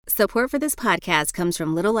Support for this podcast comes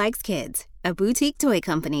from Little Likes Kids, a boutique toy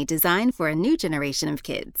company designed for a new generation of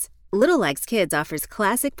kids. Little Likes Kids offers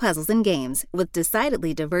classic puzzles and games with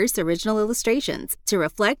decidedly diverse original illustrations to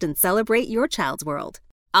reflect and celebrate your child's world.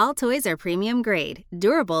 All toys are premium grade,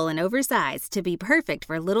 durable, and oversized to be perfect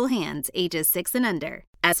for little hands ages 6 and under.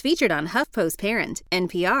 As featured on HuffPost Parent,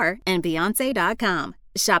 NPR, and Beyonce.com.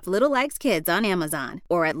 Shop Little Likes Kids on Amazon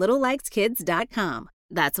or at littlelikeskids.com.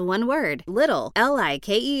 That's one word, little,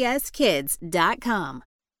 Likes kids.com.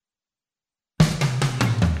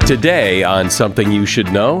 Today on Something You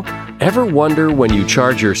Should Know, ever wonder when you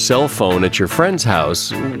charge your cell phone at your friend's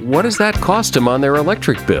house, what does that cost them on their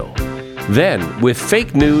electric bill? Then, with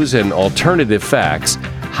fake news and alternative facts,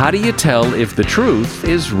 how do you tell if the truth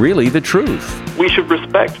is really the truth? We should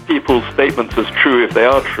respect people's statements as true if they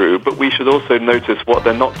are true, but we should also notice what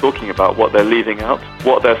they're not talking about, what they're leaving out,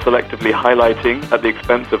 what they're selectively highlighting at the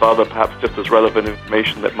expense of other, perhaps just as relevant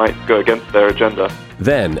information that might go against their agenda.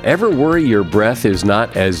 Then, ever worry your breath is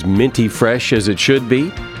not as minty fresh as it should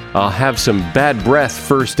be? I'll have some bad breath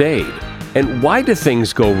first aid. And why do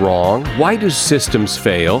things go wrong? Why do systems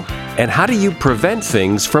fail? And how do you prevent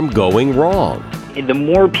things from going wrong? The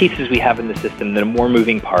more pieces we have in the system, the more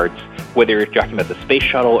moving parts, whether you're talking about the space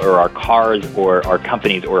shuttle or our cars or our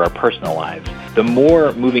companies or our personal lives, the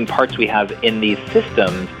more moving parts we have in these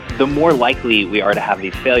systems, the more likely we are to have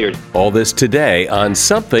these failures. All this today on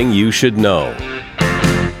Something You Should Know.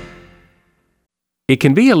 It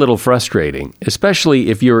can be a little frustrating, especially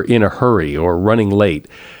if you're in a hurry or running late,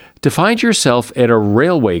 to find yourself at a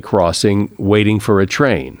railway crossing waiting for a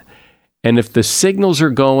train. And if the signals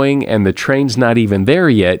are going and the train's not even there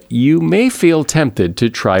yet, you may feel tempted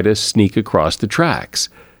to try to sneak across the tracks.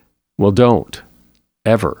 Well, don't.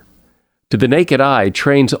 Ever. To the naked eye,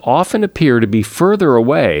 trains often appear to be further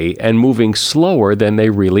away and moving slower than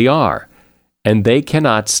they really are. And they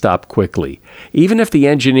cannot stop quickly. Even if the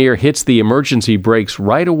engineer hits the emergency brakes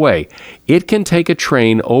right away, it can take a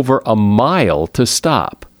train over a mile to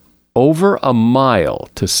stop. Over a mile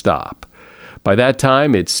to stop. By that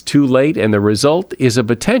time, it's too late, and the result is a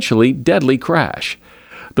potentially deadly crash.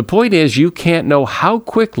 The point is, you can't know how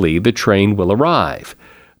quickly the train will arrive.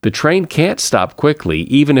 The train can't stop quickly,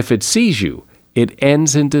 even if it sees you. It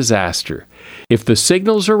ends in disaster. If the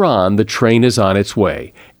signals are on, the train is on its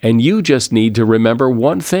way, and you just need to remember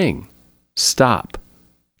one thing. Stop.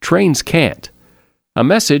 Trains can't. A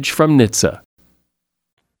message from NHTSA.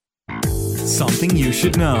 Something you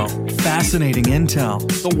should know. Fascinating intel,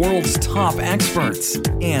 the world's top experts,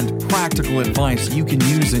 and practical advice you can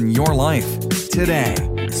use in your life. Today,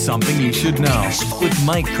 Something You Should Know with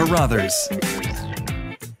Mike Carruthers.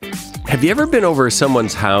 Have you ever been over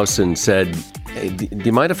someone's house and said, hey, do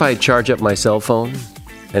you mind if I charge up my cell phone?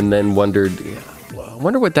 And then wondered, I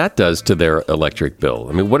wonder what that does to their electric bill.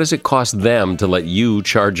 I mean, what does it cost them to let you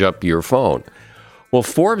charge up your phone? Well,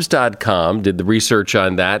 Forbes.com did the research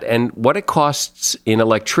on that and what it costs in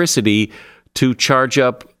electricity to charge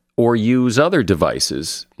up or use other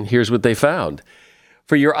devices. And here's what they found.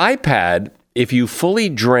 For your iPad, if you fully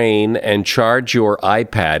drain and charge your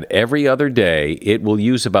iPad every other day, it will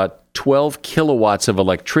use about 12 kilowatts of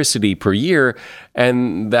electricity per year,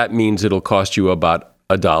 and that means it'll cost you about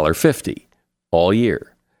 $1.50 all year.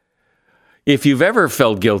 If you've ever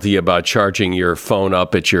felt guilty about charging your phone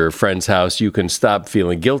up at your friend's house, you can stop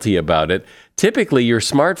feeling guilty about it. Typically, your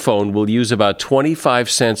smartphone will use about 25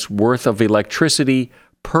 cents worth of electricity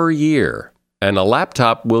per year, and a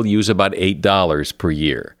laptop will use about $8 per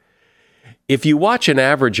year. If you watch an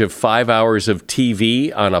average of 5 hours of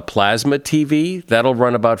TV on a plasma TV, that'll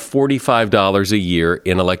run about $45 a year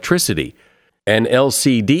in electricity. An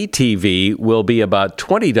LCD TV will be about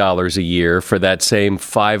 $20 a year for that same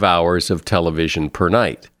 5 hours of television per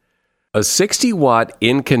night. A 60-watt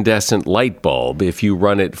incandescent light bulb, if you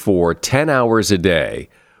run it for 10 hours a day,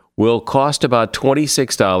 will cost about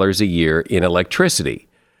 $26 a year in electricity.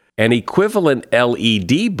 An equivalent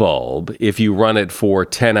LED bulb, if you run it for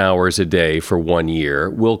 10 hours a day for 1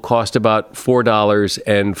 year, will cost about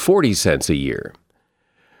 $4.40 a year.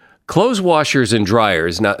 Clothes washers and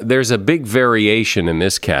dryers, now there's a big variation in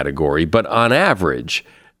this category, but on average,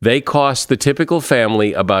 they cost the typical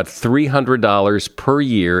family about $300 per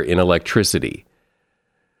year in electricity.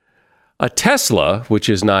 A Tesla, which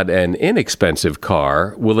is not an inexpensive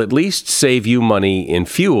car, will at least save you money in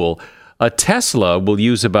fuel. A Tesla will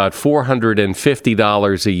use about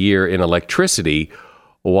 $450 a year in electricity,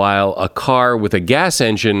 while a car with a gas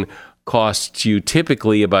engine costs you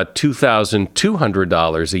typically about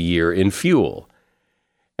 $2,200 a year in fuel.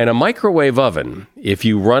 And a microwave oven, if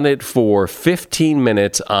you run it for 15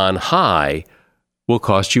 minutes on high, will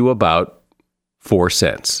cost you about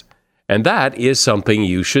cents. And that is something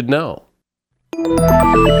you should know.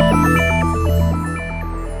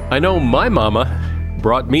 I know my mama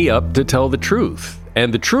brought me up to tell the truth,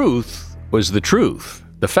 and the truth was the truth,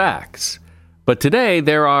 the facts. But today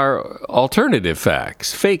there are alternative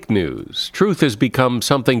facts, fake news. Truth has become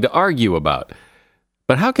something to argue about.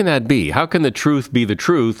 But how can that be? How can the truth be the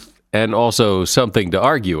truth and also something to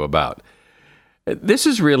argue about? This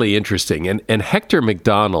is really interesting, and Hector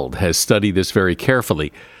McDonald has studied this very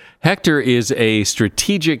carefully. Hector is a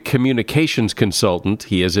strategic communications consultant.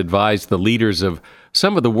 He has advised the leaders of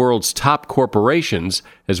some of the world's top corporations,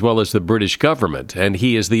 as well as the British government, and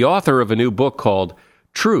he is the author of a new book called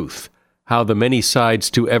Truth: How the Many Sides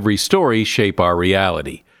to Every Story Shape Our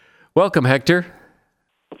Reality. Welcome, Hector.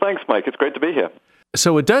 Thanks, Mike. It's great to be here.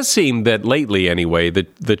 So it does seem that lately, anyway,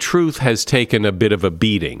 that the truth has taken a bit of a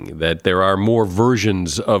beating, that there are more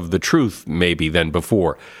versions of the truth maybe than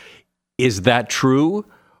before. Is that true?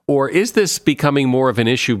 Or is this becoming more of an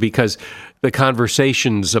issue because the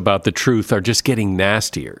conversations about the truth are just getting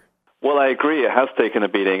nastier? Well, I agree. It has taken a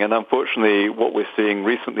beating, and unfortunately, what we're seeing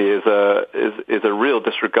recently is a real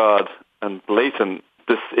disregard and blatant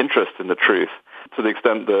disinterest in the truth, to the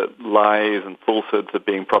extent that lies and falsehoods are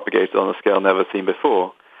being propagated on a scale never seen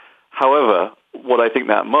before. However, what I think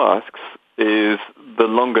that masks is the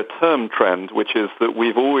longer-term trend, which is that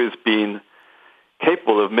we've always been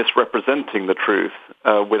capable of misrepresenting the truth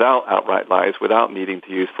without outright lies, without needing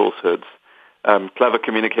to use falsehoods. Clever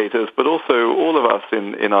communicators, but also all of us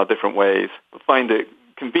in our different ways, find it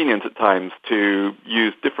convenient at times to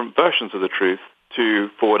use different versions of the truth to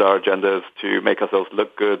forward our agendas, to make ourselves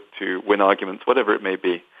look good, to win arguments, whatever it may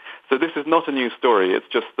be. So this is not a new story. It's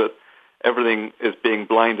just that everything is being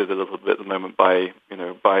blinded a little bit at the moment by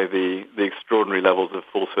the extraordinary levels of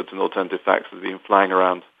falsehoods and alternative facts that have been flying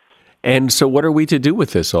around. And so what are we to do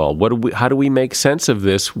with this all? How do we make sense of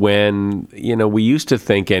this when, we used to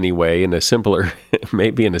think anyway,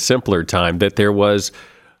 maybe in a simpler time, that there was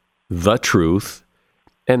the truth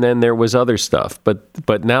and then there was other stuff.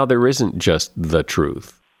 But now there isn't just the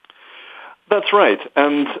truth. That's right.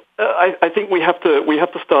 And I think we have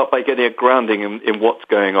to start by getting a grounding in what's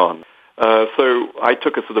going on. So I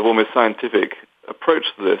took a sort of almost scientific approach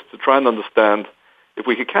to this to try and understand if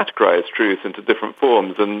we could categorize truth into different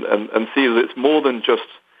forms and see that it's more than just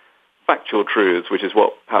factual truths, which is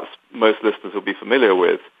what perhaps most listeners will be familiar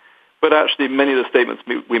with, but actually many of the statements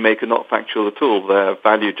we make are not factual at all. They're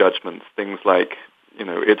value judgments, things like,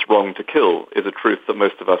 it's wrong to kill is a truth that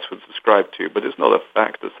most of us would subscribe to, but it's not a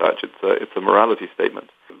fact as such. It's a morality statement.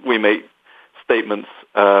 We make statements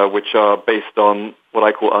which are based on what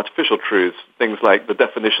I call artificial truths, things like the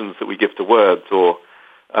definitions that we give to words or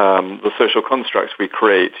the social constructs we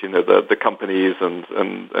create, the companies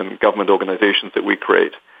and government organizations that we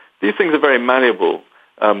create. These things are very malleable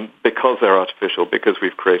because they're artificial, because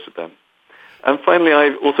we've created them. And finally,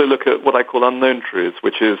 I also look at what I call unknown truths,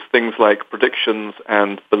 which is things like predictions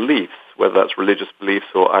and beliefs, whether that's religious beliefs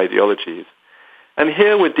or ideologies. And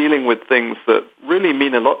here we're dealing with things that really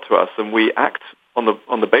mean a lot to us, and we act on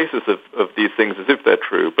the basis of these things as if they're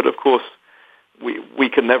true. But of course, we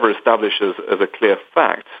can never establish as a clear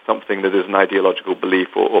fact something that is an ideological belief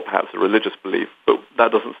or perhaps a religious belief, but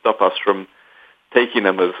that doesn't stop us from taking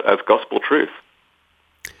them as gospel truth.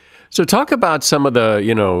 So talk about some of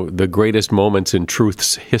the greatest moments in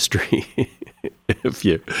truth's history, if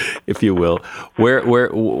you will,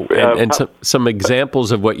 and some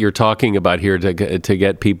examples of what you're talking about here to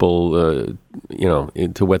get people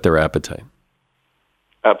to whet their appetite.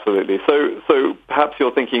 Absolutely. So perhaps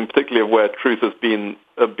you're thinking particularly of where truth has been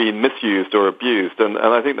misused or abused, and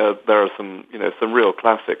I think that there are some real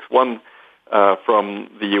classics. One from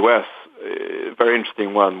the U.S., a very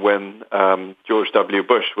interesting one, when George W.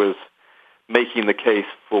 Bush was making the case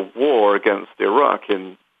for war against Iraq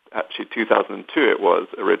in actually 2002 it was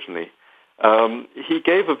originally. He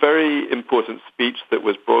gave a very important speech that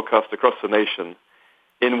was broadcast across the nation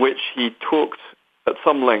in which he talked at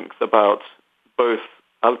some length about both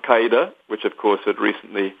Al-Qaeda, which of course had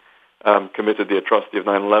recently committed the atrocity of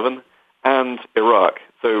 9/11, and Iraq.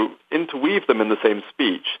 So interweave them in the same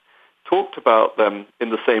speech, talked about them in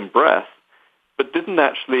the same breath, but didn't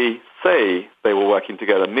actually say they were working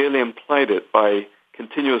together, merely implied it by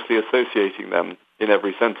continuously associating them in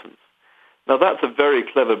every sentence. Now that's a very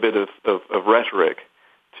clever bit of rhetoric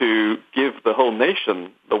to give the whole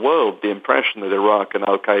nation, the world, the impression that Iraq and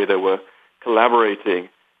Al-Qaeda were collaborating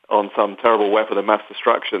on some terrible weapon of mass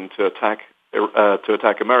destruction to attack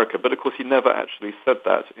America. But of course he never actually said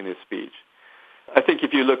that in his speech. I think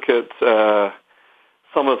if you look at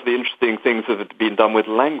some of the interesting things that have been done with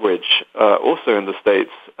language, also in the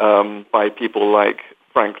States, by people like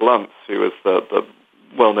Frank Luntz, who was the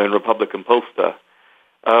well-known Republican pollster.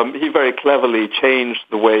 He very cleverly changed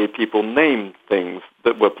the way people named things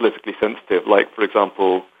that were politically sensitive, like, for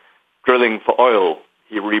example, drilling for oil.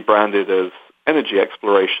 He rebranded as energy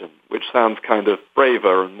exploration, which sounds kind of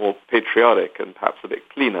braver and more patriotic and perhaps a bit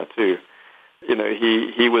cleaner, too. You know,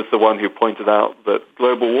 he was the one who pointed out that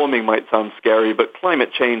global warming might sound scary, but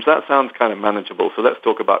climate change, that sounds kind of manageable, so let's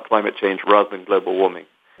talk about climate change rather than global warming.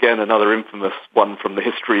 Again, another infamous one from the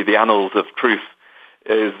history, the annals of truth,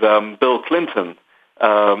 is Bill Clinton,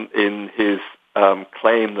 in his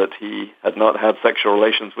claim that he had not had sexual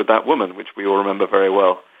relations with that woman, which we all remember very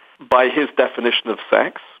well. By his definition of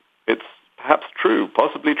sex, it's perhaps true,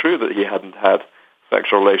 possibly true, that he hadn't had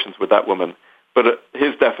sexual relations with that woman. But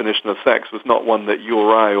his definition of sex was not one that you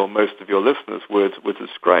or I or most of your listeners would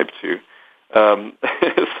ascribe to.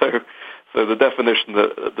 So the definition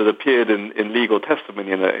that appeared in legal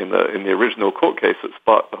testimony in the original court case that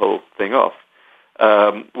sparked the whole thing off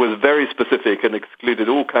was very specific and excluded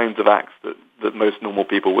all kinds of acts that most normal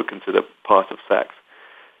people would consider part of sex.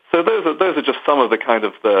 So those are just some of the kind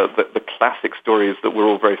of the classic stories that we're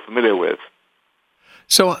all very familiar with.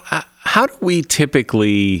 So how do we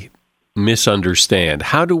typically misunderstand?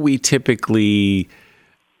 How do we typically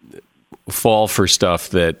fall for stuff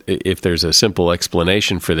that, if there's a simple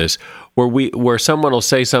explanation for this, where someone will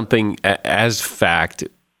say something as fact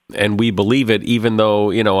and we believe it, even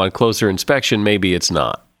though, you know, on closer inspection, maybe it's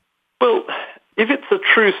not? Well, if it's a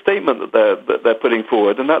true statement that they're putting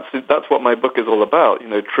forward, and that's what my book is all about, you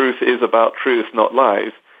know, truth is about truth, not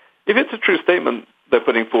lies. If it's a true statement they're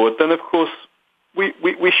putting forward, then of course we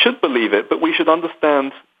should believe it, but we should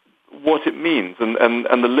understand what it means and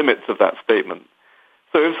the limits of that statement.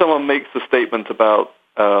 So if someone makes a statement about,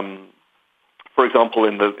 for example,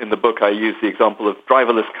 in the book I use the example of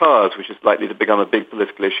driverless cars, which is likely to become a big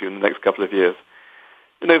political issue in the next couple of years.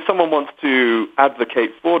 You know, if someone wants to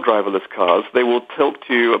advocate for driverless cars, they will talk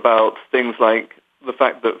to you about things like the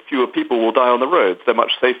fact that fewer people will die on the roads. They're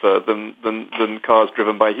much safer than cars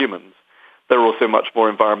driven by humans. They're also much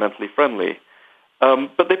more environmentally friendly.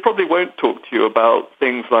 But they probably won't talk to you about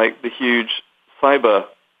things like the huge cyber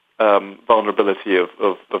vulnerability of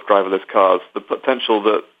driverless cars, the potential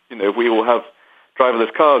that, you know, if we all have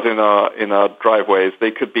driverless cars in our driveways,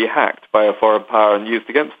 they could be hacked by a foreign power and used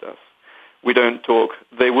against us.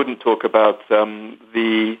 They wouldn't talk about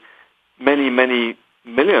the many, many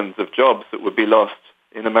millions of jobs that would be lost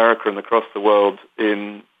in America and across the world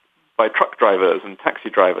by truck drivers and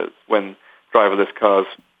taxi drivers when driverless cars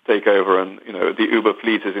take over, and, you know, the Uber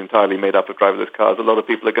fleet is entirely made up of driverless cars. A lot of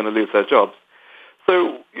people are going to lose their jobs.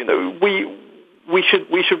 So, you know, we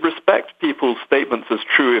should respect people's statements as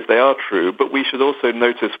true if they are true, but we should also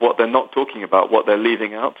notice what they're not talking about, what they're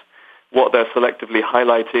leaving out, what they're selectively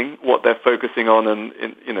highlighting, what they're focusing on,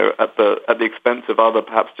 and you know, at the expense of other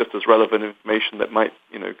perhaps just as relevant information that might,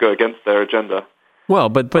 you know, go against their agenda. Well,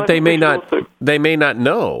 but they may not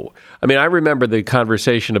know. I mean, I remember the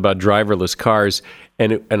conversation about driverless cars,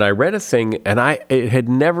 and I read a thing, and it had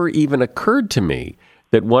never even occurred to me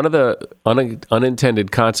that one of the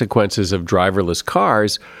unintended consequences of driverless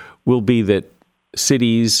cars will be that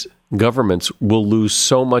cities, governments will lose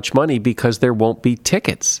so much money because there won't be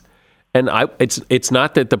tickets. And it's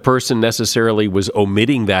not that the person necessarily was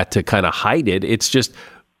omitting that to kind of hide it. It's just,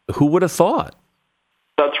 who would have thought?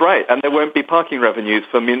 That's right, and there won't be parking revenues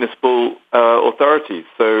for municipal authorities.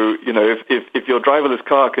 So, you know, if your driverless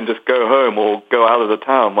car can just go home or go out of the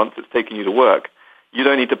town once it's taking you to work, you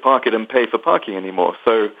don't need to park it and pay for parking anymore.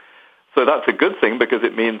 So that's a good thing, because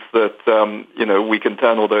it means that you know, we can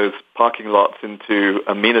turn all those parking lots into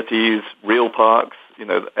amenities, real parks, you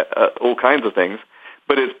know, all kinds of things.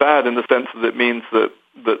 But it's bad in the sense that it means that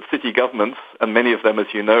city governments, and many of them, as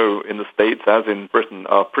you know, in the States as in Britain,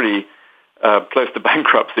 are pretty close to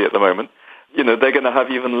bankruptcy at the moment. You know, they're going to have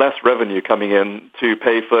even less revenue coming in to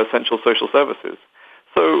pay for essential social services.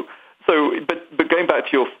 But going back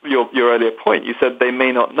to your earlier point, you said they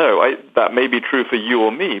may not know. That may be true for you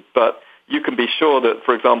or me, but you can be sure that,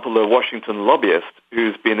 for example, a Washington lobbyist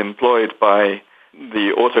who's been employed by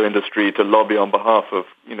the auto industry to lobby on behalf of,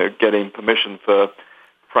 you know, getting permission for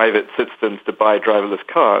private citizens to buy driverless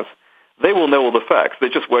cars, they will know all the facts. They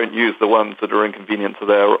just won't use the ones that are inconvenient to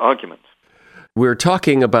their arguments. We're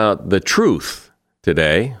talking about the truth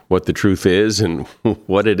today, what the truth is and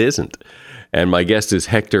what it isn't. And my guest is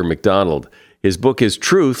Hector MacDonald. His book is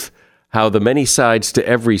Truth: How the Many Sides to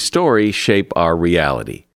Every Story Shape Our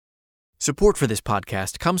Reality. Support for this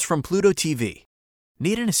podcast comes from Pluto TV.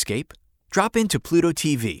 Need an escape? Drop into Pluto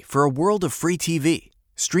TV for a world of free TV.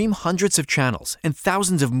 Stream hundreds of channels and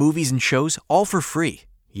thousands of movies and shows all for free.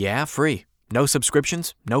 Yeah, free. No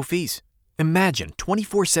subscriptions, no fees. Imagine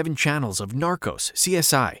 24/7 channels of Narcos,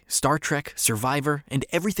 CSI, Star Trek, Survivor, and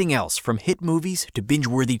everything else from hit movies to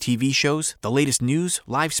binge-worthy TV shows, the latest news,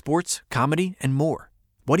 live sports, comedy, and more.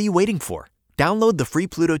 What are you waiting for? Download the free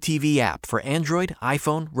Pluto TV app for Android,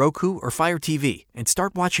 iPhone, Roku, or Fire TV and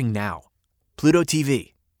start watching now. Pluto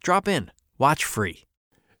TV. Drop in. Watch free.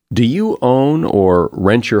 Do you own or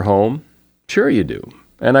rent your home? Sure you do.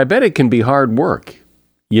 And I bet it can be hard work.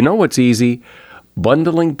 You know what's easy?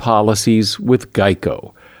 Bundling policies with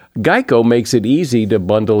Geico. Geico makes it easy to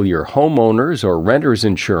bundle your homeowner's or renter's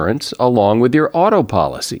insurance along with your auto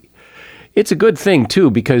policy. It's a good thing,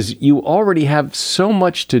 too, because you already have so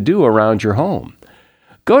much to do around your home.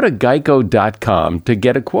 Go to geico.com to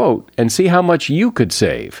get a quote and see how much you could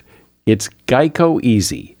save. It's Geico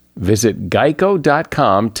Easy. Visit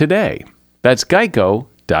geico.com today. That's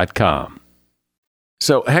geico.com.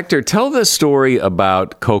 So, Hector, tell the story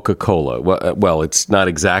about Coca-Cola. Well, it's not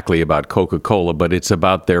exactly about Coca-Cola, but it's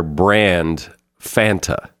about their brand,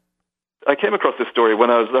 Fanta. I came across this story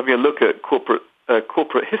when I was having a look at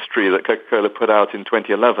corporate history that Coca-Cola put out in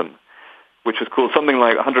 2011, which was called something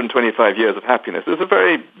like 125 Years of Happiness. It was a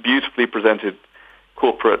very beautifully presented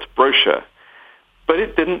corporate brochure, but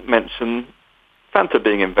it didn't mention Fanta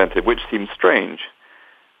being invented, which seemed strange.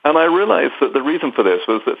 And I realized that the reason for this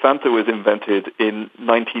was that Fanta was invented in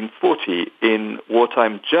 1940 in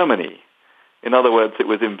wartime Germany. In other words, it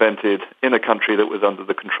was invented in a country that was under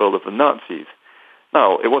the control of the Nazis.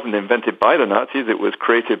 Now, it wasn't invented by the Nazis. It was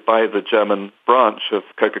created by the German branch of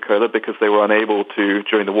Coca-Cola because they were unable to,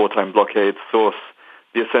 during the wartime blockade, source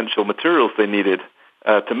the essential materials they needed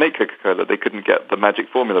to make Coca-Cola. They couldn't get the magic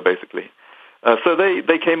formula, basically. So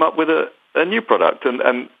they came up with a new product,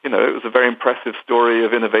 and it was a very impressive story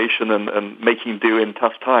of innovation and making do in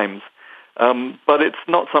tough times. But it's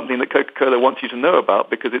not something that Coca-Cola wants you to know about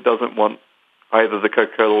because it doesn't want either the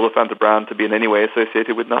Coca-Cola or the Fanta brand to be in any way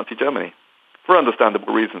associated with Nazi Germany, for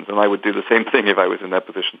understandable reasons, and I would do the same thing if I was in their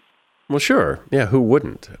position. Well, sure. Yeah, who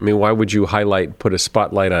wouldn't? I mean, why would you put a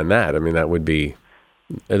spotlight on that? I mean, that wouldn't be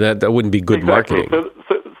good exactly. marketing.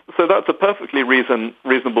 So that's a perfectly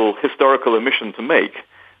reasonable historical omission to make.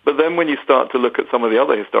 But then when you start to look at some of the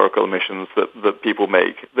other historical omissions that people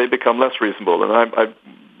make, they become less reasonable. And I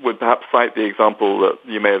would perhaps cite the example that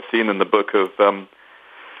you may have seen in the book of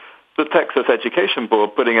the Texas Education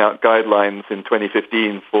Board putting out guidelines in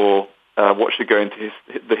 2015 for what should go into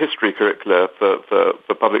the history curricula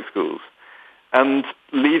for public schools, and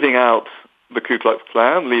leaving out the Ku Klux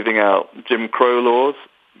Klan, leaving out Jim Crow laws,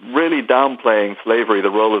 really downplaying slavery, the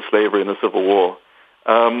role of slavery in the Civil War,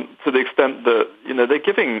 to the extent that they're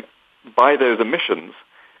giving, by those omissions,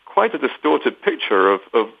 quite a distorted picture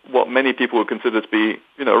of what many people would consider to be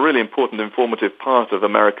a really important, informative part of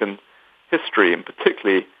American history, and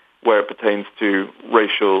particularly where it pertains to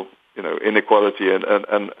racial inequality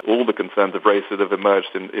and all the concerns of race that have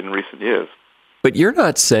emerged in recent years. But you're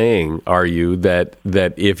not saying, are you, that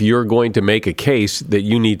if you're going to make a case that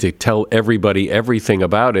you need to tell everybody everything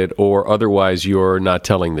about it, or otherwise you're not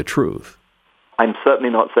telling the truth? I'm certainly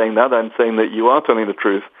not saying that. I'm saying that you are telling the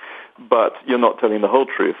truth, but you're not telling the whole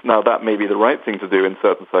truth. Now, that may be the right thing to do in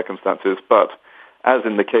certain circumstances, but as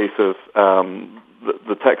in the case of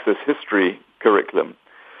the Texas history curriculum,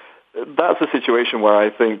 that's a situation where I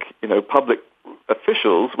think public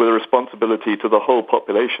officials with a responsibility to the whole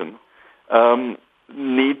population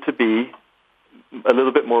need to be a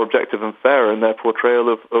little bit more objective and fair in their portrayal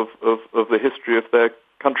of the history of their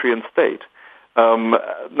country and state.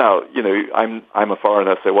 Now, I'm a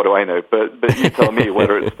foreigner, so what do I know? But you tell me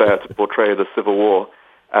whether it's fair to portray the Civil War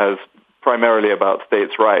as primarily about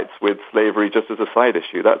states' rights with slavery just as a side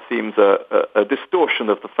issue. That seems a distortion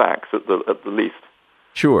of the facts at the least.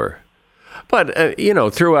 Sure. But,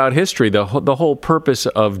 throughout history, the whole purpose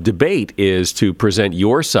of debate is to present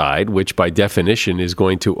your side, which by definition is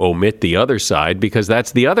going to omit the other side, because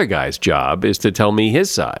that's the other guy's job, is to tell me his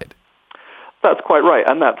side. That's quite right,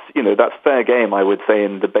 and that's fair game, I would say,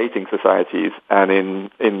 in debating societies and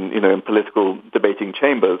in political debating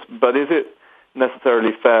chambers. But is it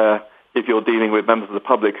necessarily fair if you're dealing with members of the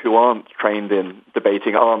public who aren't trained in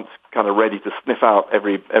debating, aren't kind of ready to sniff out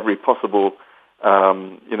every possible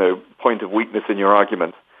point of weakness in your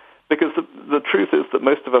argument? Because the truth is that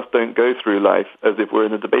most of us don't go through life as if we're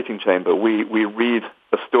in a debating chamber. We read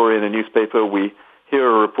a story in a newspaper, we hear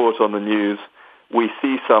a report on the news, we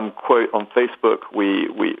see some quote on Facebook,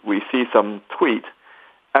 we see some tweet,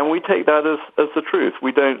 and we take that as the truth.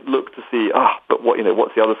 We don't look to see, but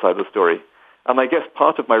what's the other side of the story? And I guess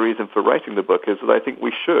part of my reason for writing the book is that I think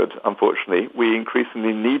we should, unfortunately, we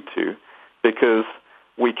increasingly need to, because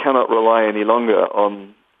we cannot rely any longer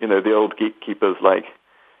on, the old gatekeepers like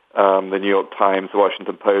the New York Times, the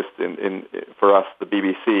Washington Post, for us, the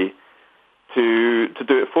BBC, to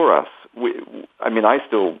do it for us. I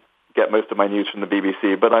still get most of my news from the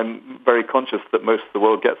BBC, but I'm very conscious that most of the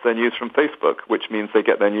world gets their news from Facebook, which means they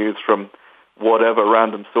get their news from whatever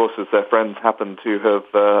random sources their friends happen to have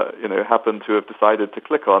decided to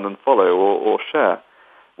click on and follow or share,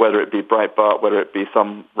 whether it be Breitbart, whether it be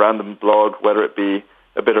some random blog, whether it be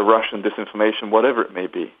a bit of Russian disinformation, whatever it may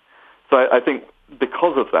be. So I think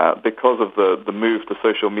because of that, because of the move to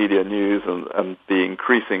social media news and the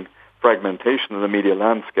increasing fragmentation of the media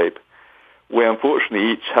landscape, we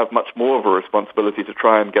unfortunately each have much more of a responsibility to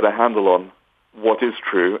try and get a handle on what is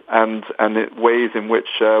true and ways in which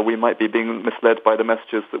we might be being misled by the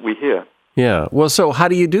messages that we hear. Yeah. Well, so how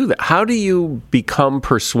do you do that? How do you become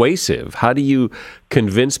persuasive? How do you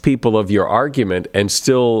convince people of your argument and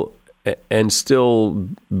still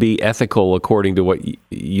be ethical according to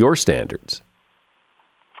your standards?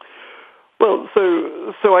 Well,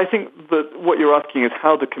 so I think that what you're asking is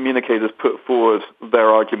how do communicators put forward their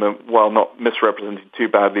argument while not misrepresenting too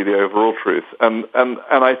badly the overall truth. And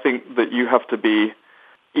I think that you have to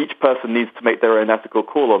each person needs to make their own ethical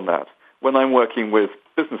call on that. When I'm working with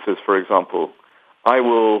businesses, for example, I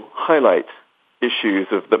will highlight issues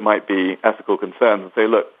that might be ethical concerns and say,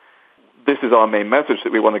 look, this is our main message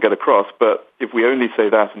that we want to get across, but if we only say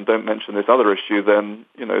that and don't mention this other issue, then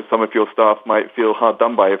some of your staff might feel hard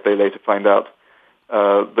done by if they later find out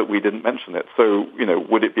that we didn't mention it. So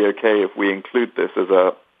would it be okay if we include this as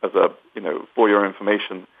a for your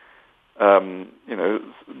information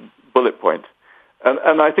bullet point?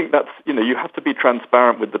 And I think that's you have to be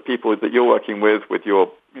transparent with the people that you're working with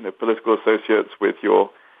your political associates, with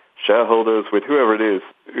your shareholders, with whoever it is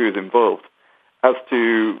who's involved, as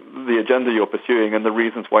to the agenda you're pursuing and the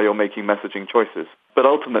reasons why you're making messaging choices. But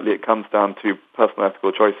ultimately, it comes down to personal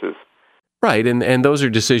ethical choices. Right, and those are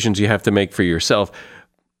decisions you have to make for yourself.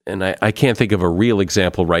 And I can't think of a real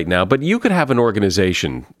example right now, but you could have an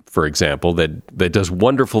organization, for example, that does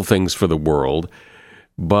wonderful things for the world,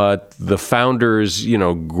 but the founder's,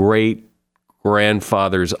 great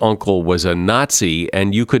grandfather's uncle was a Nazi,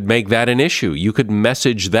 and you could make that an issue. You could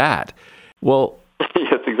message that. Well,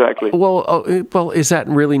 yes, exactly. Well, is that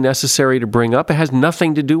really necessary to bring up? It has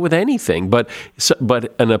nothing to do with anything. But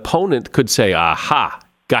an opponent could say, "Aha,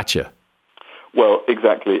 gotcha." Well,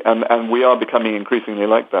 exactly, and we are becoming increasingly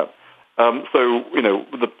like that. So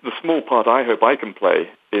the small part I hope I can play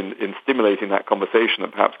in stimulating that conversation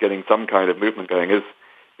and perhaps getting some kind of movement going is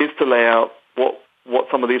to lay out what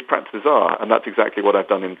some of these practices are, and that's exactly what I've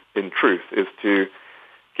done in Truth, is to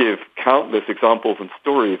give countless examples and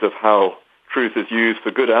stories of how truth is used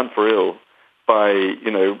for good and for ill by,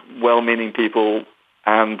 well-meaning people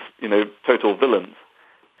and, total villains.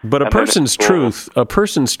 But a person's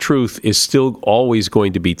truth is still always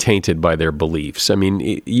going to be tainted by their beliefs. I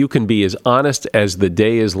mean, you can be as honest as the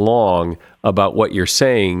day is long about what you're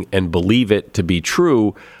saying and believe it to be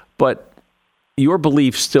true, but your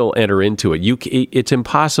beliefs still enter into it. It's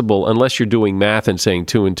impossible unless you're doing math and saying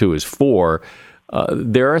 2 and 2 is 4.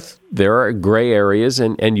 There are gray areas,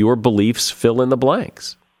 and your beliefs fill in the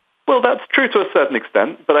blanks. Well, that's true to a certain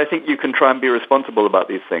extent, but I think you can try and be responsible about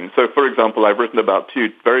these things. So, for example, I've written about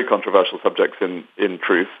 2 very controversial subjects in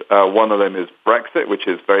Truth. One of them is Brexit, which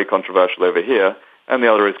is very controversial over here, and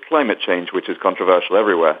the other is climate change, which is controversial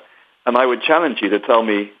everywhere. And I would challenge you to tell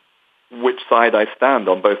me which side I stand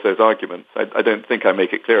on both those arguments. I don't think I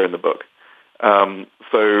make it clear in the book.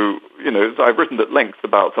 So I've written at length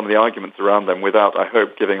about some of the arguments around them without, I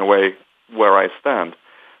hope, giving away where I stand.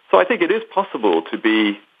 So I think it is possible to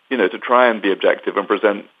be, to try and be objective and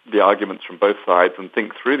present the arguments from both sides and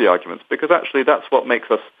think through the arguments, because actually that's what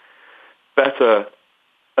makes us better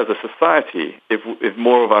as a society, if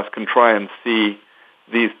more of us can try and see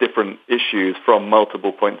these different issues from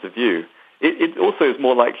multiple points of view. It also is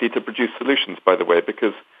more likely to produce solutions, by the way,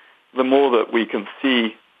 because the more that we can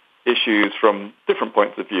see issues from different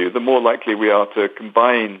points of view, the more likely we are to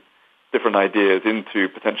combine different ideas into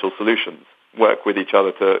potential solutions, work with each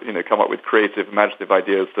other to come up with creative, imaginative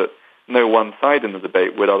ideas that no one side in the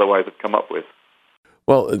debate would otherwise have come up with.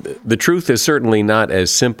 Well, the truth is certainly not as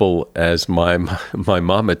simple as my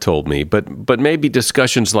mama told me, but maybe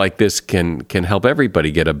discussions like this can help everybody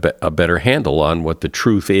get a better handle on what the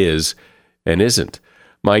truth is and isn't.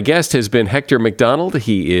 My guest has been Hector MacDonald.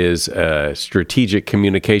 He is a strategic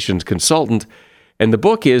communications consultant, and the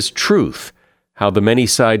book is Truth: How the Many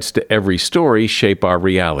Sides to Every Story Shape Our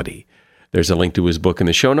Reality. There's a link to his book in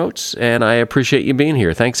the show notes, and I appreciate you being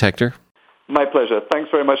here. Thanks, Hector. My pleasure. Thanks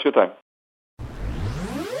very much for your time.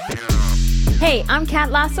 Hey, I'm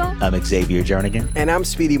Kat Lasso. I'm Xavier Jernigan. And I'm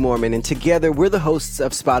Speedy Mormon, and together we're the hosts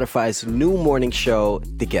of Spotify's new morning show,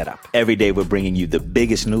 The Get Up. Every day we're bringing you the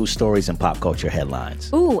biggest news stories and pop culture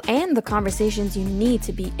headlines. Ooh, and the conversations you need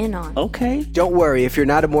to be in on. Okay. Don't worry, if you're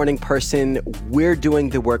not a morning person, we're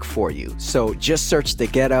doing the work for you. So just search The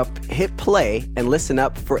Get Up, hit play, and listen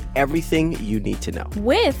up for everything you need to know.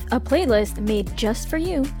 With a playlist made just for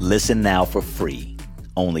you. Listen now for free,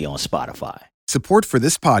 only on Spotify. Support for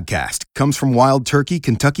this podcast comes from Wild Turkey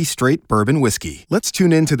Kentucky Straight Bourbon Whiskey. Let's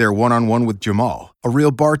tune in to their one-on-one with Jamal, a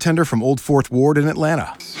real bartender from Old Fourth Ward in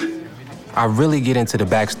Atlanta. I really get into the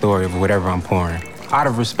backstory of whatever I'm pouring, out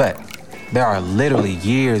of respect. There are literally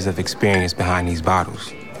years of experience behind these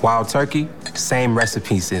bottles. Wild Turkey, same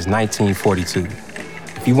recipe since 1942.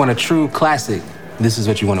 If you want a true classic, this is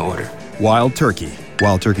what you want to order. Wild Turkey.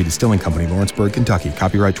 Wild Turkey Distilling Company, Lawrenceburg, Kentucky.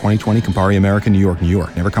 Copyright 2020, Campari American, New York, New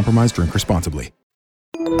York. Never compromise, drink responsibly.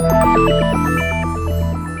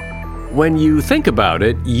 When you think about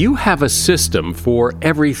it, you have a system for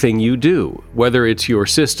everything you do, whether it's your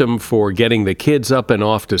system for getting the kids up and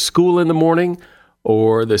off to school in the morning,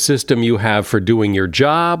 or the system you have for doing your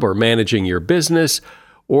job or managing your business,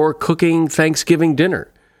 or cooking Thanksgiving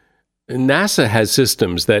dinner. NASA has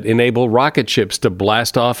systems that enable rocket ships to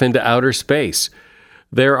blast off into outer space.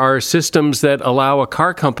 There are systems that allow a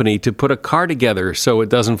car company to put a car together so it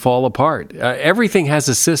doesn't fall apart. Everything has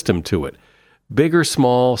a system to it, big or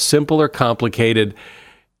small, simple or complicated,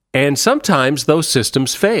 and sometimes those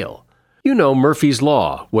systems fail. You know Murphy's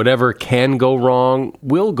Law, whatever can go wrong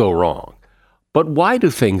will go wrong. But why do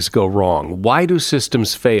things go wrong? Why do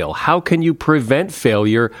systems fail? How can you prevent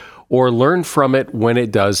failure or learn from it when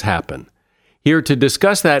it does happen? Here to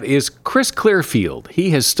discuss that is Chris Clearfield.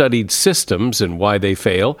 He has studied systems and why they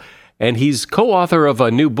fail, and he's co-author of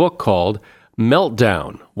a new book called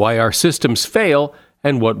Meltdown: Why Our Systems Fail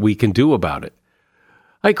and What We Can Do About It.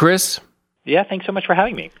 Hi, Chris. Yeah, thanks so much for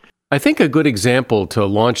having me. I think a good example to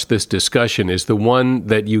launch this discussion is the one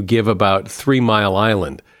that you give about 3 Mile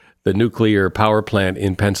Island, the nuclear power plant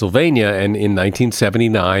in Pennsylvania, and in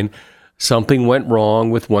 1979, something went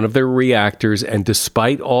wrong with one of their reactors, and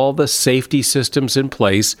despite all the safety systems in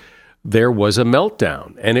place, there was a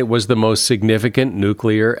meltdown, and it was the most significant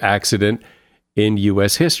nuclear accident in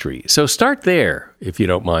U.S. history. So start there, if you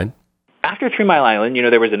don't mind. After 3 Mile Island,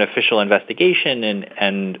 there was an official investigation,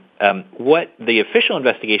 and what the official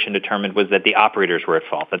investigation determined was that the operators were at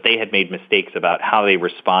fault, that they had made mistakes about how they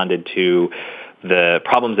responded to the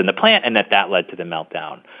problems in the plant, and that led to the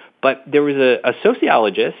meltdown. But there was a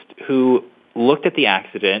sociologist who looked at the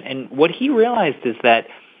accident, and what he realized is that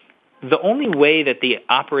the only way that the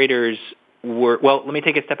operators were, well, let me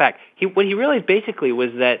take a step back. What he realized basically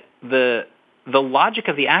was that the logic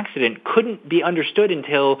of the accident couldn't be understood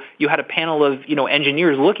until you had a panel of,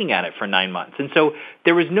 engineers looking at it for 9 months. And so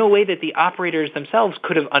there was no way that the operators themselves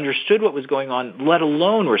could have understood what was going on, let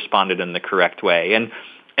alone responded in the correct way.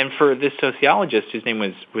 And for this sociologist, whose name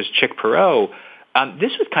was Chick Perot,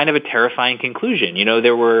 this was kind of a terrifying conclusion.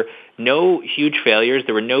 There were no huge failures,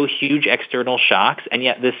 there were no huge external shocks, and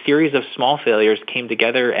yet this series of small failures came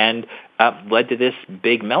together and led to this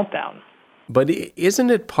big meltdown. But isn't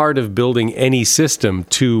it part of building any system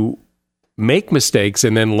to make mistakes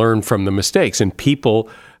and then learn from the mistakes? And people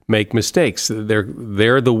make mistakes. They're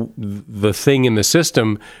the thing in the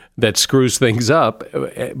system that screws things up,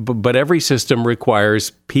 but every system requires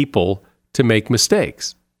people to make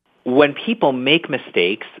mistakes. When people make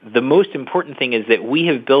mistakes, the most important thing is that we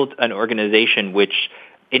have built an organization which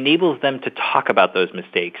enables them to talk about those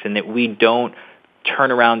mistakes, and that we don't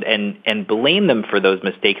turn around and blame them for those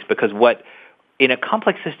mistakes, because in a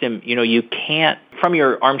complex system, you can't, from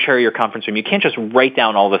your armchair or your conference room, you can't just write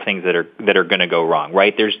down all the things that are going to go wrong,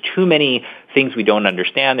 right? There's too many things we don't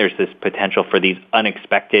understand. There's this potential for these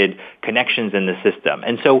unexpected connections in the system.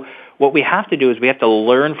 And so what we have to do is we have to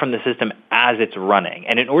learn from the system as it's running.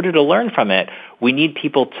 And in order to learn from it, we need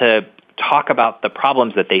people to talk about the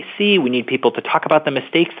problems that they see. We need people to talk about the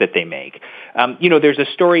mistakes that they make. There's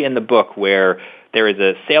a story in the book where there is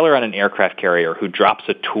a sailor on an aircraft carrier who drops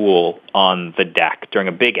a tool on the deck during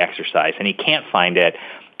a big exercise, and he can't find it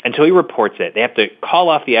until he reports it. They have to call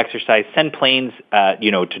off the exercise, send planes,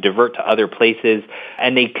 to divert to other places,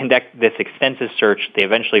 and they conduct this extensive search. They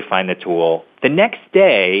eventually find the tool. The next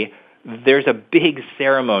day, there's a big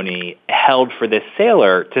ceremony held for this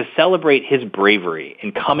sailor to celebrate his bravery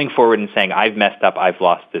in coming forward and saying, "I've messed up, I've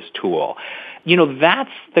lost this tool."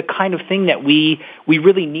 That's the kind of thing that we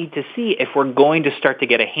really need to see if we're going to start to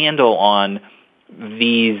get a handle on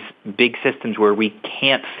these big systems where we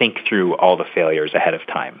can't think through all the failures ahead of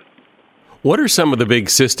time. What are some of the big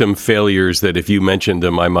system failures that if you mentioned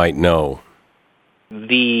them, I might know?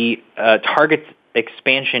 The Target's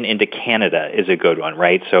expansion into Canada is a good one,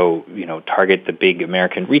 right? So, Target, the big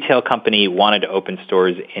American retail company, wanted to open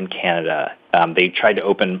stores in Canada. They tried to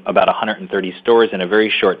open about 130 stores in a very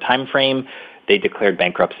short time frame. They declared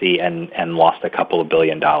bankruptcy and lost a couple of $2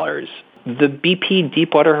 billion. The BP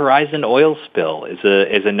Deepwater Horizon oil spill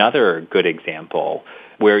is another good example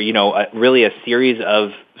where, really a series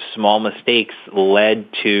of small mistakes led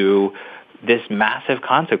to this massive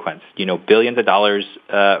consequence, billions of dollars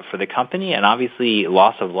for the company and obviously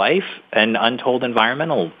loss of life and untold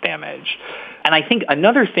environmental damage. And I think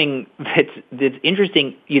another thing that's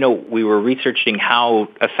interesting, we were researching how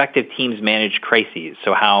effective teams manage crises,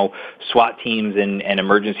 so how SWAT teams and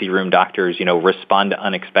emergency room doctors, respond to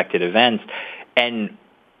unexpected events. And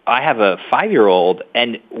I have a 5-year-old,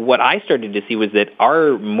 and what I started to see was that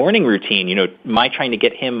our morning routine, my trying to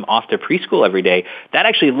get him off to preschool every day, that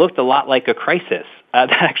actually looked a lot like a crisis. That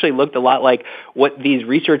actually looked a lot like what these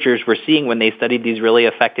researchers were seeing when they studied these really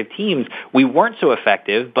effective teams. We weren't so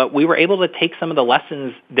effective, but we were able to take some of the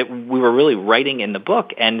lessons that we were really writing in the book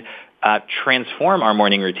and transform our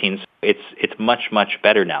morning routines. It's much, much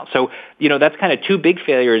better now. So, that's kind of two big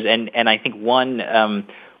failures, and I think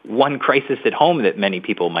one crisis at home that many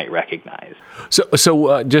people might recognize.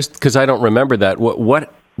 So just because I don't remember that,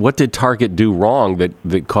 what did Target do wrong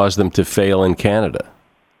that caused them to fail in Canada?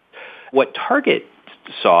 What Target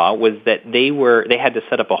saw was that they had to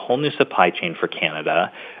set up a whole new supply chain for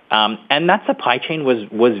Canada, and that supply chain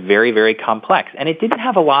was very, very complex, and it didn't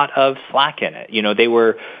have a lot of slack in it. They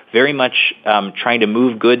were very much trying to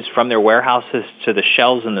move goods from their warehouses to the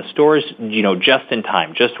shelves in the stores, just in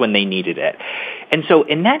time, just when they needed it. And so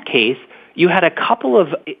in that case, you had a couple of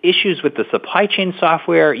issues with the supply chain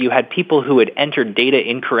software. You had people who had entered data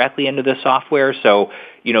incorrectly into the software. So,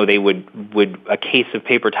 they would a case of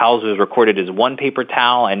paper towels was recorded as one paper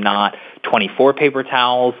towel and not 24 paper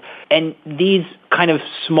towels. And these kind of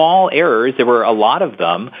small errors, there were a lot of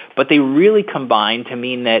them, but they really combined to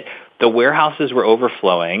mean that the warehouses were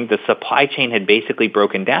overflowing, the supply chain had basically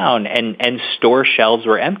broken down, and store shelves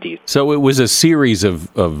were empty. So it was a series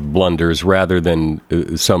of blunders rather than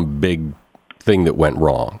some big thing that went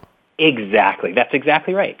wrong. Exactly. That's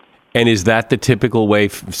exactly right. And is that the typical way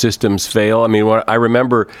systems fail? I mean, I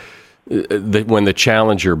remember when the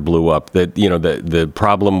Challenger blew up, that the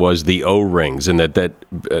problem was the O-rings, and that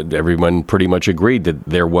everyone pretty much agreed that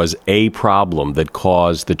there was a problem that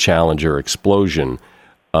caused the Challenger explosion.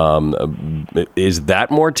 Is that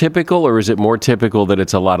more typical, or is it more typical that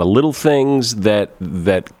it's a lot of little things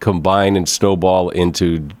that combine and snowball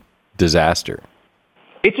into disaster?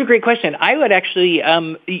 It's a great question. I would actually,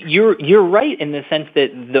 you're right in the sense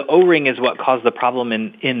that the O-ring is what caused the problem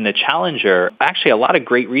in the Challenger. Actually, a lot of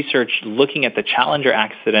great research looking at the Challenger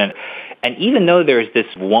accident, and even though there's this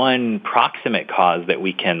one proximate cause that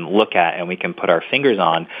we can look at and we can put our fingers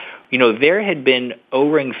on, there had been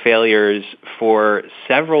O-ring failures for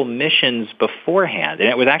several missions beforehand, and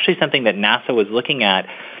it was actually something that NASA was looking at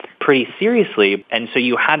pretty seriously. And so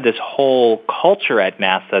you had this whole culture at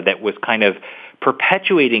NASA that was kind of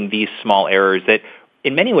perpetuating these small errors that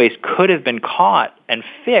in many ways could have been caught and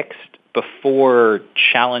fixed before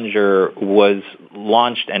Challenger was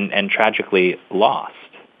launched and tragically lost.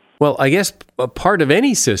 Well, I guess a part of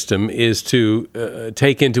any system is to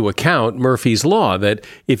take into account Murphy's Law, that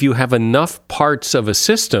if you have enough parts of a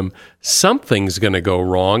system, something's going to go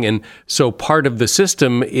wrong. And so part of the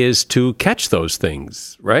system is to catch those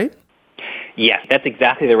things, right? Yes, that's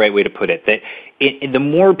exactly the right way to put it. That the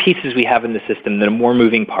more pieces we have in the system, the more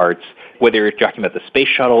moving parts, whether you're talking about the space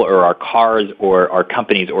shuttle or our cars or our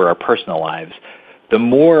companies or our personal lives, the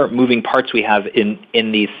more moving parts we have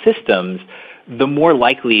in these systems, the more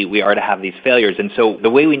likely we are to have these failures. And so the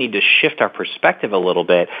way we need to shift our perspective a little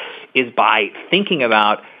bit is by thinking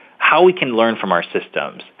about how we can learn from our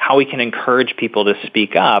systems, how we can encourage people to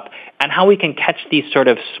speak up, and how we can catch these sort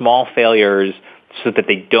of small failures so that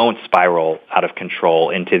they don't spiral out of control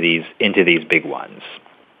into these big ones.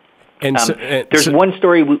 And there's one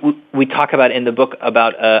story we talk about in the book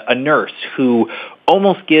about a nurse who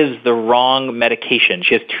almost gives the wrong medication.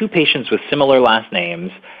 She has two patients with similar last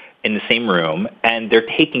names in the same room, and they're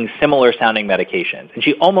taking similar sounding medications. And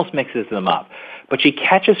she almost mixes them up. But she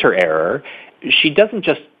catches her error. She doesn't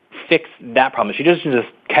just fix that problem. She doesn't just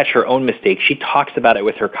catch her own mistake. She talks about it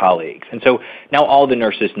with her colleagues. And so now all the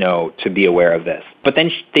nurses know to be aware of this. But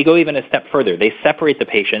then they go even a step further. They separate the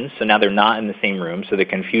patients, so now they're not in the same room, so the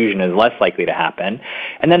confusion is less likely to happen.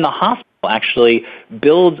 And then the hospital actually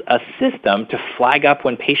builds a system to flag up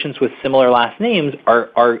when patients with similar last names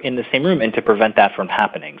are in the same room and to prevent that from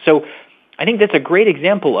happening. So I think that's a great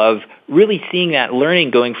example of really seeing that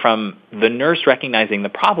learning going from the nurse recognizing the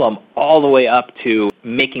problem all the way up to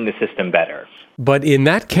making the system better. But in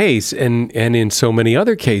that case, and in so many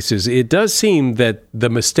other cases, it does seem that the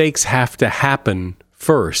mistakes have to happen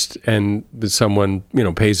first, and someone,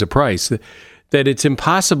 pays a price. That it's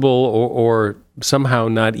impossible or somehow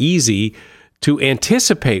not easy to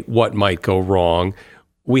anticipate what might go wrong.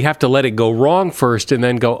 We have to let it go wrong first and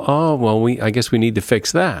then go, I guess we need to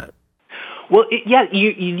fix that. Well,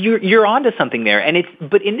 you're onto something there,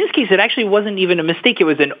 but in this case, it actually wasn't even a mistake; it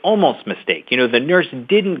was an almost mistake. The nurse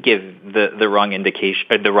didn't give the wrong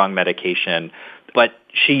indication, the wrong medication, but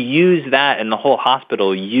she used that, and the whole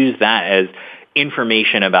hospital used that as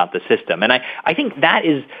information about the system. And I think that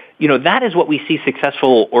is what we see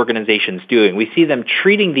successful organizations doing. We see them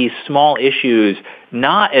treating these small issues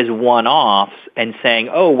not as one-offs and saying,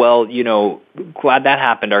 glad that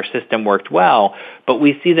happened, our system worked well, but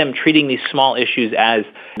we see them treating these small issues as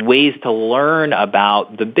ways to learn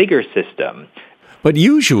about the bigger system. But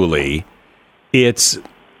usually it's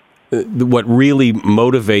what really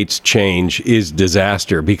motivates change is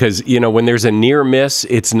disaster, because, when there's a near miss,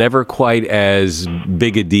 it's never quite as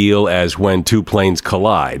big a deal as when two planes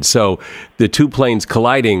collide. So the two planes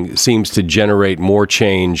colliding seems to generate more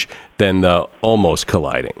change than the almost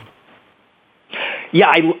colliding. Yeah,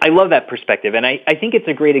 I love that perspective, and I think it's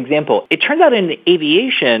a great example. It turns out in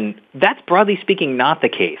aviation, that's broadly speaking not the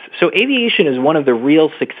case. So aviation is one of the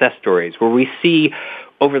real success stories where we see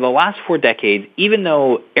over the last 4 decades, even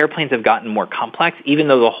though airplanes have gotten more complex, even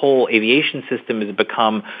though the whole aviation system has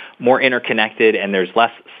become more interconnected and there's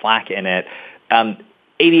less slack in it,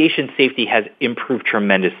 aviation safety has improved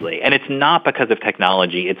tremendously. And it's not because of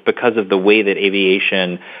technology, it's because of the way that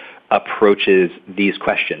aviation approaches these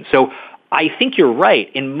questions. So I think you're right.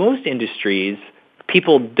 In most industries,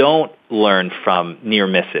 people don't learn from near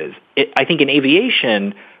misses. I think in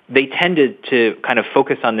aviation, they tended to kind of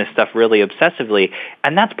focus on this stuff really obsessively,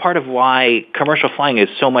 and that's part of why commercial flying is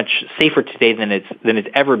so much safer today than it's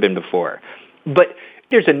ever been before. But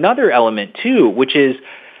there's another element too, which is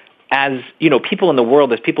as people in the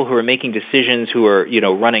world, as people who are making decisions, who are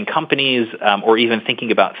running companies, or even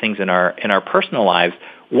thinking about things in our personal lives.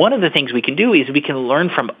 One of the things we can do is we can learn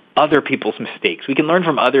from other people's mistakes. We can learn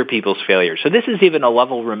from other people's failures. So this is even a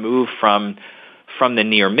level removed from the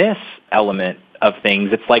near miss element of things.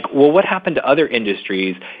 It's like, well, what happened to other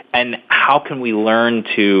industries, and how can we learn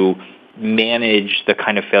to manage the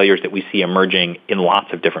kind of failures that we see emerging in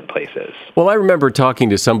lots of different places? Well, I remember talking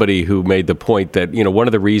to somebody who made the point that, one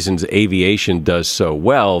of the reasons aviation does so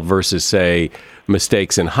well versus, say,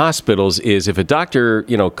 mistakes in hospitals is if a doctor,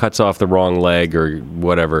 cuts off the wrong leg or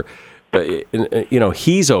whatever,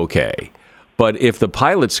 he's okay. But if the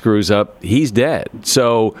pilot screws up, he's dead.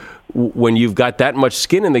 So when you've got that much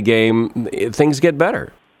skin in the game, things get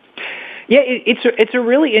better. Yeah, it's a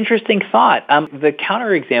really interesting thought. The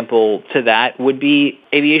counterexample to that would be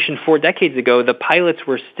aviation 4 decades ago. The pilots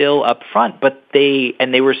were still up front, but they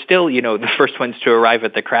were still, the first ones to arrive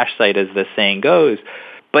at the crash site, as the saying goes.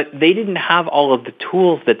 But they didn't have all of the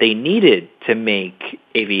tools that they needed to make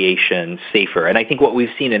aviation safer. And I think what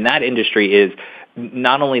we've seen in that industry is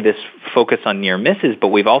not only this focus on near misses, but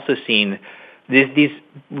we've also seen these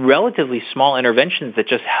relatively small interventions that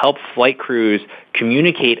just help flight crews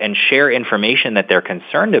communicate and share information that they're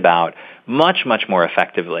concerned about much, much more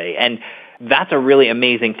effectively. And that's a really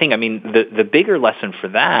amazing thing. I mean, the bigger lesson for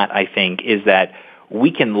that, I think, is that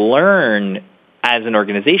we can learn as an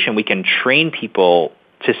organization, we can train people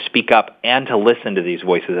to speak up and to listen to these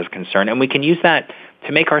voices of concern, and we can use that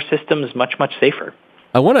to make our systems much, much safer.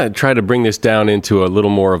 I want to try to bring this down into a little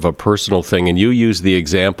more of a personal thing, and you use the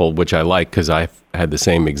example, which I like because I've had the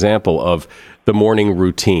same example, of the morning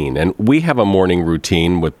routine. And we have a morning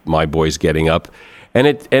routine with my boys getting up,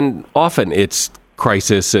 and often it's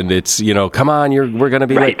crisis, and it's, come on, we're going to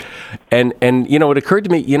be right. late. And it occurred to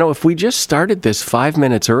me, if we just started this 5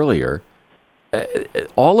 minutes earlier,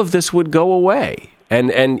 all of this would go away.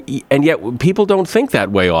 And yet people don't think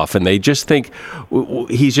that way often. They just think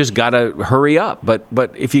he's just got to hurry up. But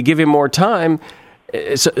if you give him more time,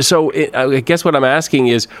 I guess what I'm asking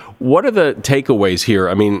is, what are the takeaways here?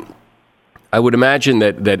 I mean, I would imagine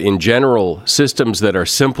that in general, systems that are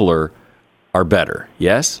simpler are better.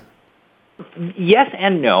 Yes? Yes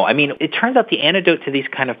and no. I mean, it turns out the antidote to these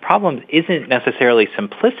kind of problems isn't necessarily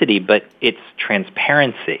simplicity, but it's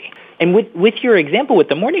transparency. And with your example with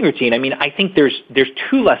the morning routine, I mean, I think there's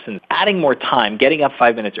two lessons. Adding more time, getting up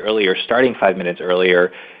 5 minutes earlier, starting 5 minutes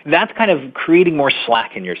earlier, that's kind of creating more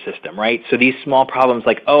slack in your system, right? So these small problems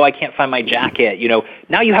like, oh, I can't find my jacket,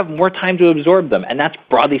 now you have more time to absorb them. And that's,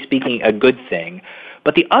 broadly speaking, a good thing.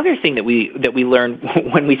 But the other thing that we learned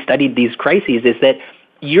when we studied these crises is that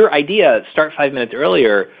your idea, start 5 minutes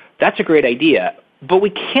earlier, that's a great idea. But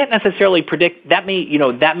we can't necessarily predict, that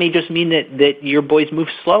may just mean that your boys move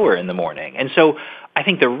slower in the morning. And so I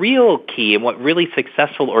think the real key and what really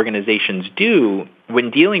successful organizations do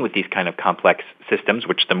when dealing with these kind of complex systems,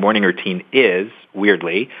 which the morning routine is,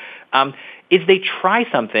 weirdly, is they try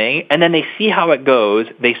something and then they see how it goes,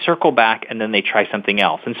 they circle back, and then they try something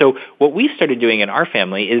else. And so what we started doing in our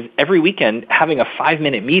family is every weekend having a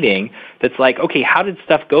 5-minute meeting that's like, okay, how did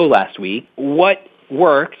stuff go last week? What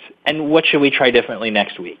worked, and what should we try differently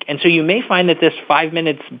next week? And so you may find that this 5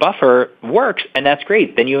 minutes buffer works, and that's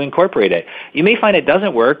great. Then you incorporate it. You may find it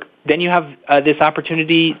doesn't work. Then you have this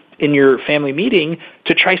opportunity in your family meeting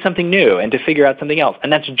to try something new and to figure out something else.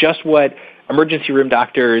 And that's just what emergency room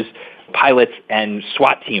doctors, pilots, and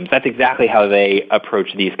SWAT teams, that's exactly how they approach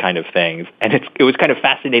these kind of things. And it was kind of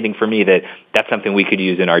fascinating for me that that's something we could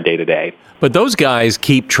use in our day-to-day. But those guys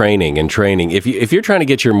keep training and training. If you're trying to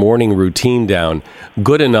get your morning routine down,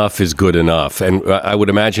 good enough is good enough. And I would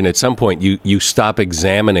imagine at some point you stop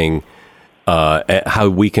examining how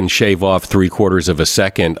we can shave off 3/4 of a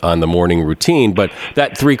second on the morning routine. But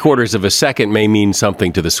that 3/4 of a second may mean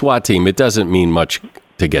something to the SWAT team. It doesn't mean much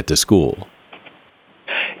to get to school.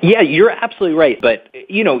 Yeah, you're absolutely right. But,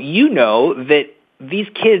 you know that these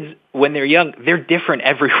kids, when they're young, they're different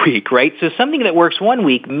every week, right? So something that works one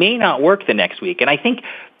week may not work the next week. And I think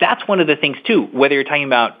that's one of the things, too, whether you're talking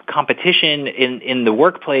about competition in the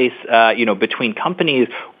workplace, between companies,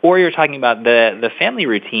 or you're talking about the family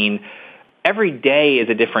routine, every day is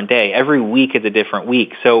a different day. Every week is a different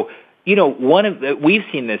week. So, we've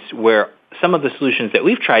seen this where some of the solutions that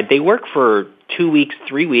we've tried, they work for 2 weeks,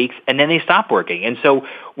 3 weeks, and then they stop working. And so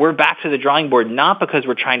we're back to the drawing board, not because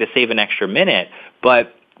we're trying to save an extra minute,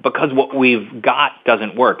 but because what we've got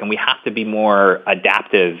doesn't work. And we have to be more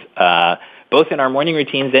adaptive, both in our morning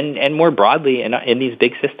routines and more broadly in these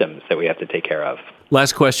big systems that we have to take care of.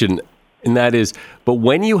 Last question, and that is, but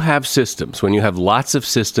when you have systems, when you have lots of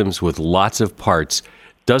systems with lots of parts,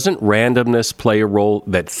 doesn't randomness play a role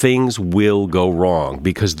that things will go wrong?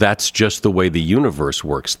 Because that's just the way the universe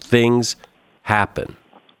works. Things happen.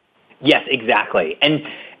 Yes, exactly.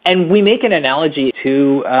 And we make an analogy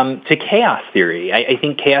to chaos theory. I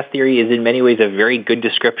think chaos theory is in many ways a very good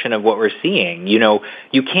description of what we're seeing.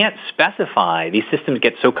 You can't specify, these systems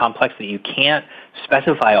get so complex that you can't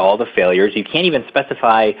specify all the failures. You can't even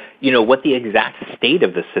specify, what the exact state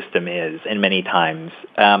of the system is in many times.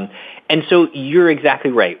 And so you're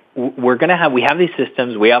exactly right. We have these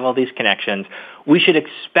systems, we have all these connections. We should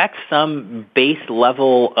expect some base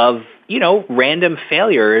level of, random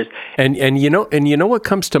failures. And you know what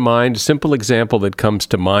comes to mind, a simple example that comes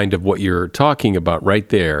to mind of what you're talking about right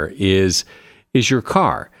there is your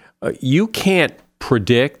car. You can't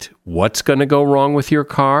predict what's going to go wrong with your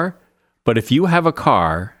car, but if you have a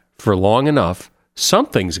car for long enough,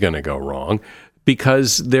 something's going to go wrong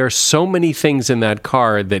because there are so many things in that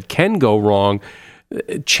car that can go wrong.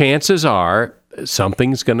 Chances are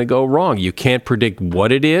something's going to go wrong. You can't predict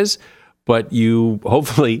what it is, but you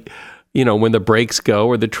hopefully, when the brakes go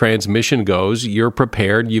or the transmission goes, you're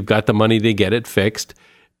prepared. You've got the money to get it fixed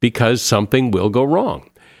because something will go wrong.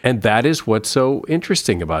 And that is what's so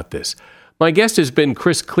interesting about this. My guest has been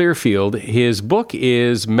Chris Clearfield. His book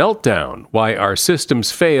is Meltdown, Why Our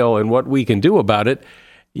Systems Fail and What We Can Do About It.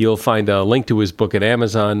 You'll find a link to his book at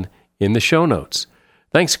Amazon in the show notes.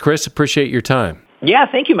 Thanks, Chris. Appreciate your time. Yeah,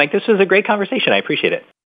 thank you, Mike. This was a great conversation. I appreciate it.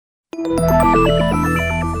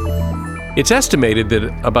 It's estimated that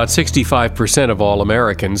about 65% of all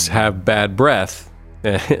Americans have bad breath,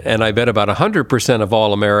 and I bet about 100% of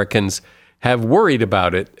all Americans have worried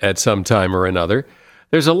about it at some time or another.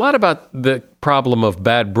 There's a lot about the problem of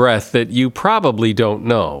bad breath that you probably don't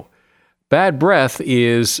know. Bad breath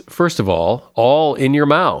is, first of all in your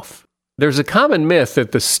mouth. There's a common myth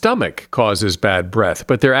that the stomach causes bad breath,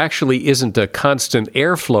 but there actually isn't a constant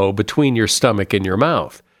airflow between your stomach and your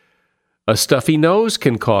mouth. A stuffy nose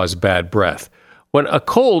can cause bad breath. When a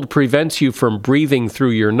cold prevents you from breathing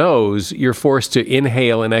through your nose, you're forced to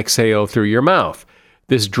inhale and exhale through your mouth.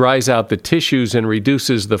 This dries out the tissues and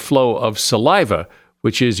reduces the flow of saliva,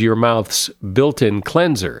 which is your mouth's built-in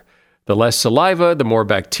cleanser. The less saliva, the more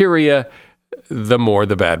bacteria, the more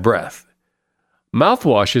the bad breath.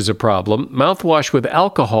 Mouthwash is a problem. Mouthwash with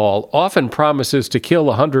alcohol often promises to kill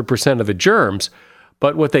 100% of the germs,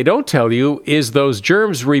 But what they don't tell you is those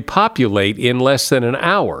germs repopulate in less than an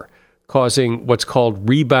hour, causing what's called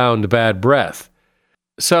rebound bad breath.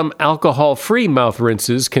 Some alcohol-free mouth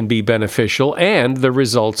rinses can be beneficial, and the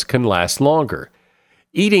results can last longer.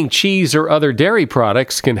 Eating cheese or other dairy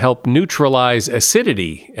products can help neutralize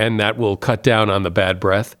acidity, and that will cut down on the bad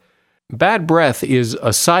breath. Bad breath is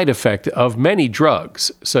a side effect of many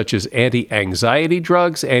drugs, such as anti-anxiety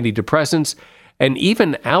drugs, antidepressants, and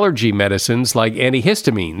even allergy medicines like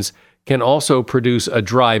antihistamines can also produce a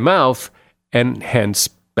dry mouth and hence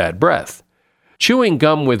bad breath. Chewing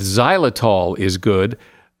gum with xylitol is good.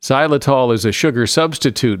 Xylitol is a sugar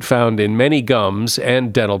substitute found in many gums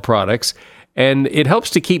and dental products, and it helps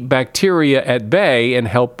to keep bacteria at bay and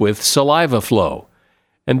help with saliva flow.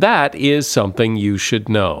 And that is something you should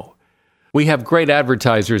know. We have great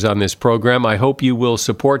advertisers on this program. I hope you will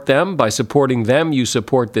support them. By supporting them, you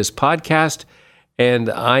support this podcast, and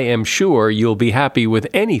I am sure you'll be happy with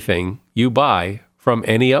anything you buy from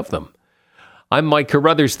any of them. I'm Mike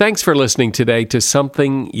Carruthers. Thanks for listening today to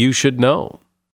Something You Should Know.